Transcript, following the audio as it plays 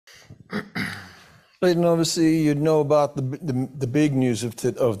Lleyton, obviously, you know about the big news of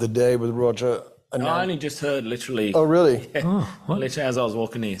the day with Roger. I only just heard literally. Oh, really? Literally as I was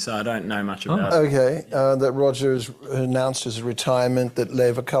walking here, so I don't know much about it. Okay, that Roger has announced his retirement, that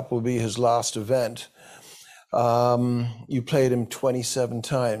Laver Cup will be his last event. You played him 27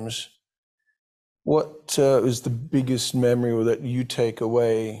 times. What is the biggest memory that you take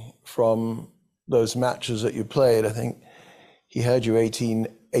away from those matches that you played? I think he had you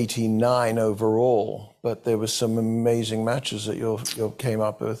 18-9 overall, but there were some amazing matches that you came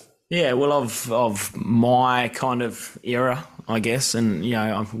up with. Yeah, well, of my kind of era, I guess, and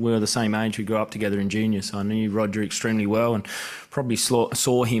we were the same age. We grew up together in junior, so I knew Roger extremely well, and probably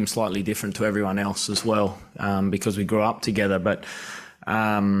saw him slightly different to everyone else as well, because we grew up together. But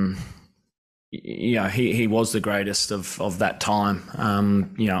he was the greatest of that time.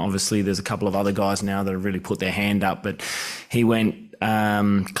 Obviously there's a couple of other guys now that have really put their hand up, but he went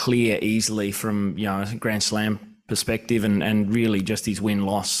clear easily from a Grand Slam perspective, and really just his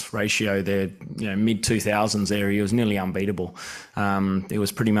win-loss ratio there, mid-2000s area, he was nearly unbeatable. It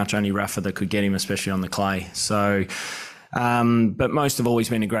was pretty much only Rafa that could get him, especially on the clay. So, but most of all, he's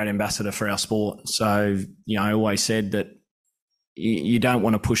been a great ambassador for our sport. So, I always said that you don't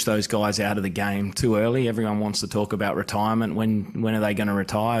want to push those guys out of the game too early. Everyone wants to talk about retirement. When are they going to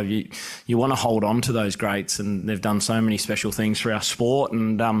retire? You want to hold on to those greats, and they've done so many special things for our sport.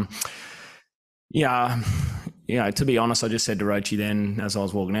 And to be honest, I just said to Rochi then, as I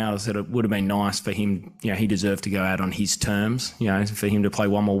was walking out, I said it would have been nice for him. He deserved to go out on his terms. For him to play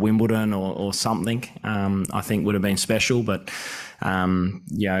one more Wimbledon or something, I think would have been special. But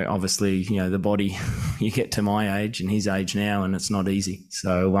obviously, the body, you get to my age and his age now, and it's not easy.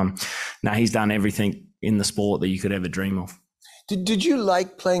 So, he's done everything in the sport that you could ever dream of. Did you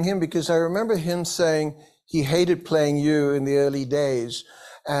like playing him? Because I remember him saying he hated playing you in the early days.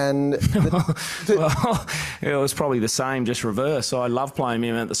 And well, it was probably the same, just reverse. So I loved playing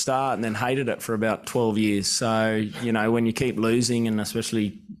him at the start and then hated it for about 12 years. So, when you keep losing, and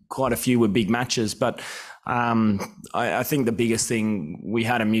especially quite a few were big matches, but I think the biggest thing, we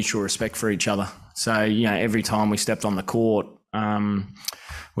had a mutual respect for each other. So, every time we stepped on the court,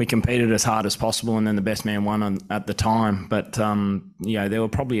 we competed as hard as possible, and then the best man won at the time. But, there were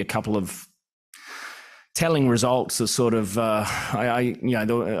probably a couple of telling results are sort of,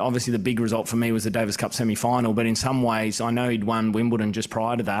 obviously the big result for me was the Davis Cup semi-final, but in some ways, I know he'd won Wimbledon just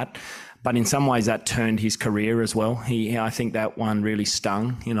prior to that, but in some ways that turned his career as well. I think that one really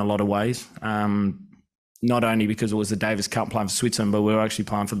stung in a lot of ways, not only because it was the Davis Cup playing for Switzerland, but we were actually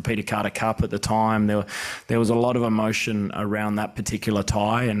playing for the Peter Carter Cup at the time. There was a lot of emotion around that particular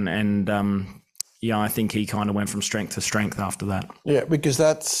tie, and I think he kind of went from strength to strength after that. Yeah, because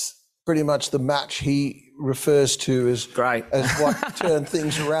that's pretty much the match he refers to as great, as what turned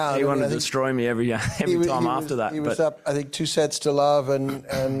things around. He wanted to destroy me every time after that. He was up, I think, 2 sets to love,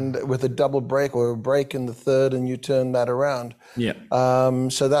 and with a double break or a break in the third, and you turned that around. Yeah.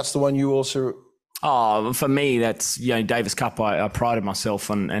 So that's the one you also. Oh, for me, that's, Davis Cup, I prided myself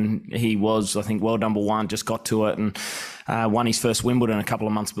on, and he was, I think, world number one, just got to it, and won his first Wimbledon a couple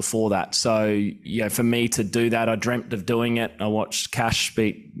of months before that. So, for me to do that, I dreamt of doing it. I watched Cash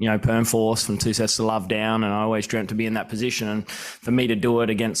beat, Permforce from 2 sets to love down, and I always dreamt to be in that position. And for me to do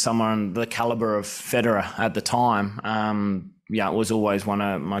it against someone the caliber of Federer at the time, it was always one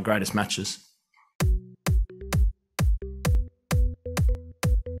of my greatest matches.